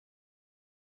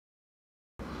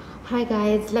Hi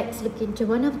guys, let's look into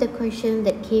one of the questions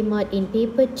that came out in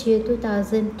paper 2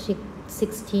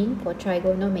 2016 for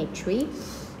trigonometry.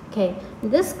 Okay,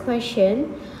 this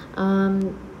question,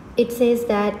 it says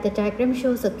that the diagram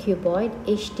shows a cuboid.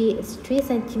 HT is 3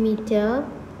 centimeter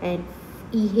and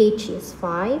EH is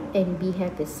 5 and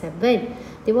BF is 7.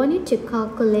 They want you to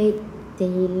calculate the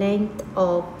length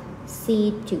of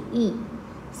C to E.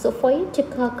 So for you to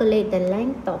calculate the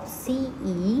length of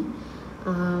CE,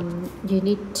 you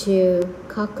need to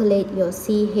calculate your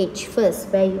CH first,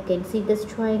 where you can see this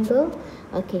triangle.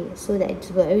 Okay, so that it's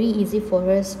very easy for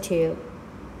us to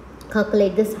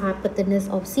calculate this hypotenuse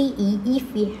of CE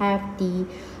if we have the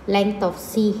length of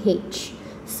CH.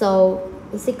 So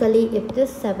basically, if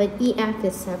this 7 EF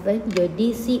is 7, your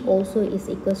DC also is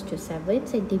equals to 7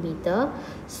 centimeter.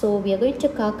 So we are going to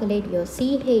calculate your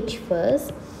CH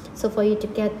first. So for you to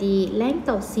get the length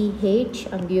of CH,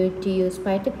 I'm going to use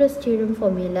Pythagoras theorem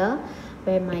formula,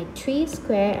 where my 3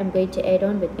 square I'm going to add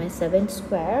on with my 7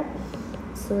 square,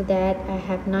 so that I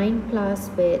have 9 plus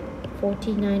with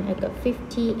 49, I got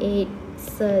 58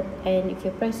 third, and if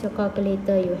you press your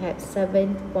calculator you have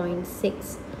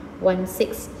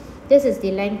 7.616. This is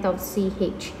the length of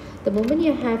CH. The moment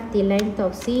you have the length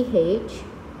of CH,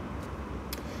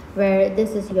 where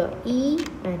this is your E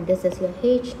and this is your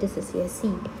H, this is your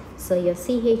C. So your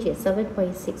CH is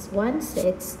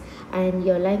 7.616 and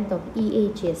your length of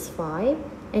EH is 5,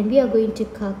 and we are going to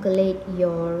calculate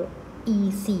your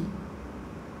EC,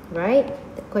 right?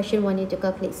 The question wanted to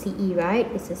calculate CE, right?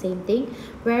 It's the same thing,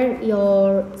 where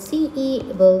your CE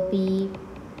will be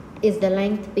is the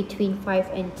length between 5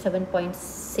 and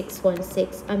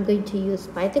 7.616. I'm going to use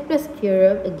Pythagoras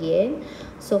theorem again.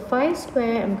 So 5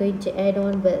 square I'm going to add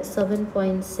on with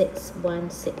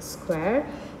 7.616 square.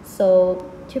 So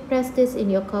to press this in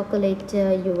your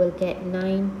calculator, you will get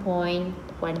 9.11.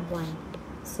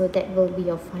 So that will be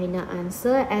your final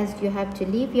answer, as you have to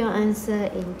leave your answer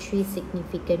in 3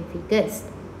 significant figures.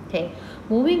 Okay,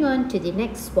 moving on to the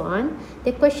next one.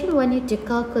 The question wanted to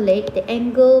calculate the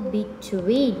angle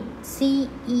between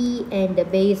CE and the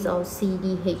base of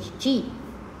CDHG.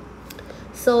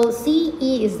 So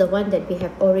CE is the one that we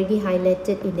have already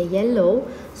highlighted in the yellow.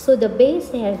 So the base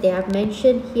that they have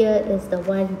mentioned here is the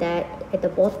one that at the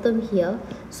bottom here.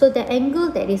 So the angle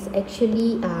that is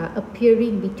actually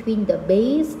appearing between the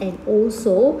base and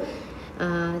also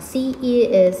CE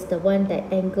is the one,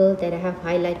 that angle that I have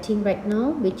highlighting right now,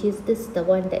 which is this, the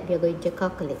one that we are going to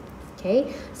calculate.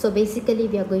 Okay, so basically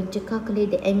we are going to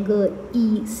calculate the angle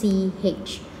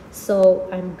ECH. So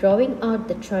I'm drawing out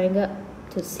the triangle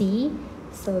to C.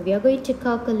 So we are going to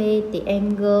calculate the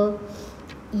angle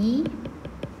ECH.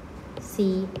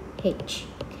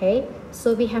 Okay,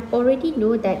 so we have already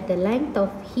know that the length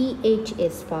of EH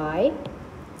is 5.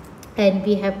 And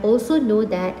we have also know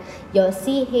that your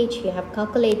CH you have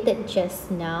calculated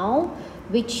just now,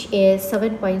 which is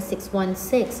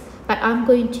 7.616. But I'm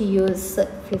going to use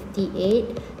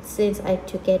 58 since I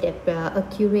to get an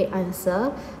accurate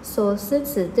answer. So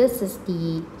since this is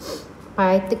the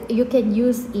you can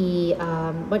use the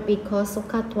what we call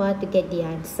SOHCAHTOA to get the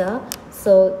answer.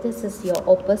 So this is your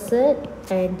opposite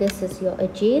and this is your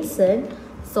adjacent,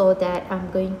 so that I'm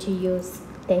going to use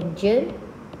tangent.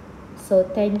 So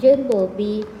tangent will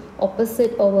be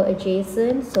opposite over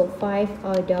adjacent. So 5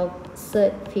 out of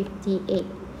 58.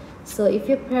 So if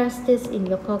you press this in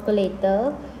your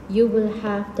calculator, you will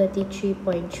have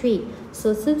 33.3.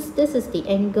 So since this is the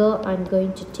angle, I'm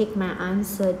going to take my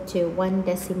answer to 1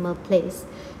 decimal place.